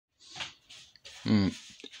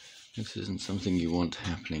This isn't something you want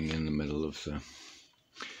happening in the middle of the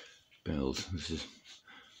build. This is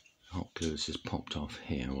hot glue. This is popped off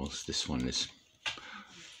here, whilst this one is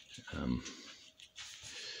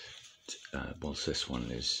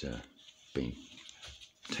being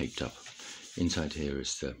taped up. Inside here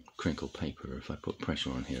is the crinkled paper. If I put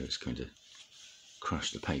pressure on here, it's going to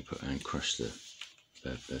crush the paper and crush the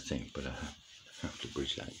thing. But I have to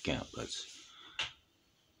bridge that gap. That's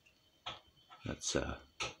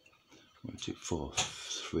 1, 2, 4,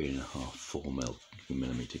 3.5, 4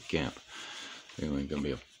 millimeter gap. The only way I'm going to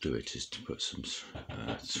be able to do it is to put some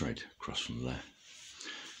thread across from there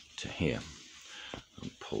to here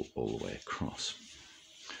and pull all the way across.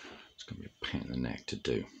 It's going to be a pain in the neck to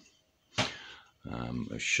do.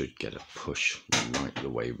 I should get a push right the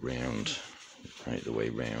way round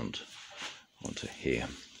onto here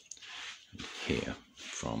and here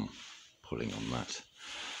from pulling on that,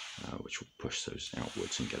 which will push those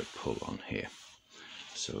outwards and get a pull on here.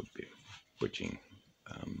 So it'll be bridging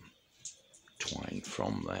twine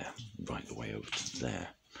from there right the way over to there.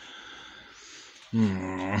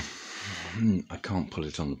 I can't pull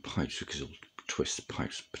it on the pipes because it'll twist the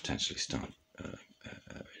pipes, potentially start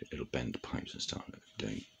it'll bend the pipes and start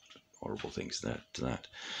doing horrible things to that.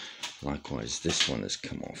 Likewise, this one has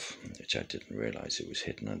come off, which I didn't realise it was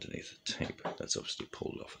hidden underneath the tape. That's obviously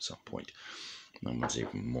pulled off at some point. That one's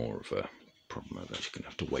even more of a problem. I'm actually going to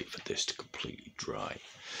have to wait for this to completely dry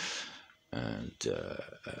and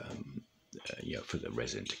for the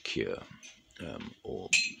resin to cure, or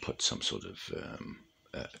put some sort of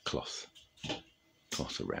cloth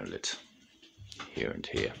around it here and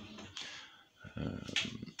here, and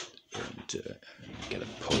get a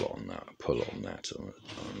pull on that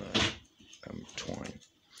twine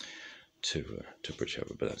to bridge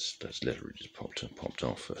over. But that's literally just popped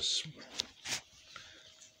off. That's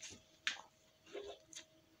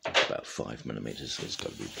about 5 millimeters. So it's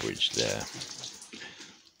got to be bridged there.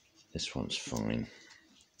 This one's fine.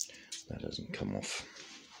 That doesn't come off.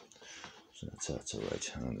 So that's all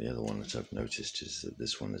right. And the other one that I've noticed is that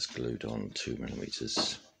this one is glued on 2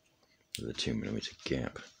 millimeters with a 2 millimeter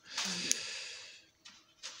gap.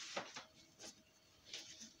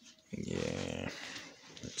 Yeah,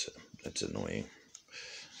 that's annoying.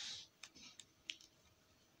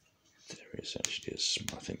 There is actually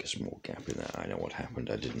I think a small gap in there. I know what happened.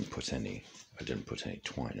 I didn't put any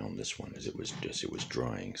twine on this one as it was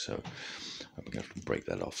drying. So I'm going to have to break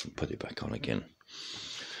that off and put it back on again.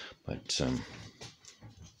 But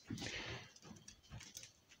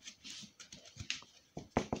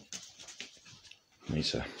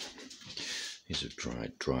these are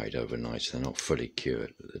dried overnight. They're not fully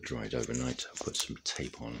cured, but they're dried overnight. I put some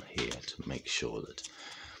tape on here to make sure that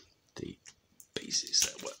the pieces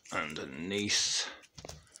that were underneath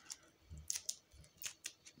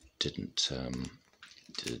didn't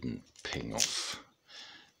ping off,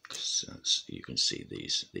 because you can see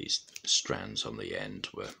these strands on the end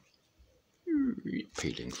were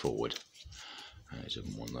peeling forward. I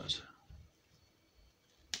didn't want that,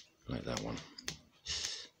 like that one.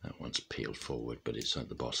 That one's peeled forward, but it's at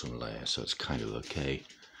the bottom layer, so it's kind of okay.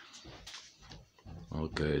 Oh,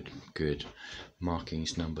 good.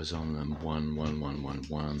 Markings, numbers on them: 1, 1, 1, 1,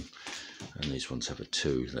 1, and these ones have a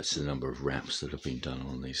 2. That's the number of wraps that have been done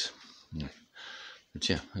on these. Yeah. But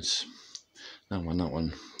yeah, that's that one, that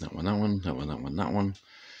one, that one, that one, that one, that one, that one.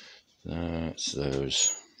 That's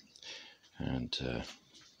those, and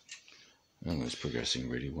it's progressing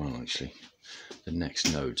really well actually. The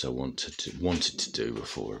next nodes I wanted to do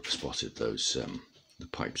before I spotted those the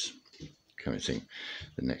pipes kind of thing.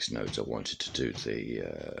 The next nodes I wanted to do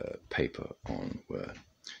the paper on were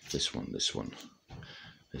this one, this one,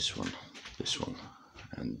 this one, this one,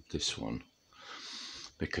 and this one,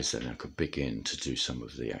 because then I could begin to do some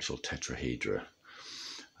of the actual tetrahedra.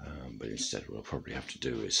 But instead, what I'll probably have to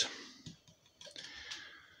do is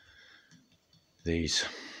these.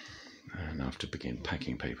 And I have to begin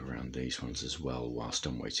packing paper around these ones as well, whilst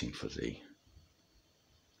I'm waiting for the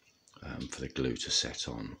glue to set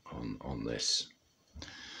on this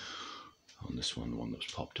one, the one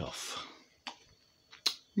that's popped off.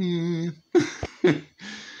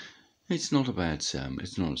 It's not a bad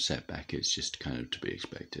it's not a setback. It's just kind of to be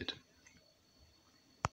expected.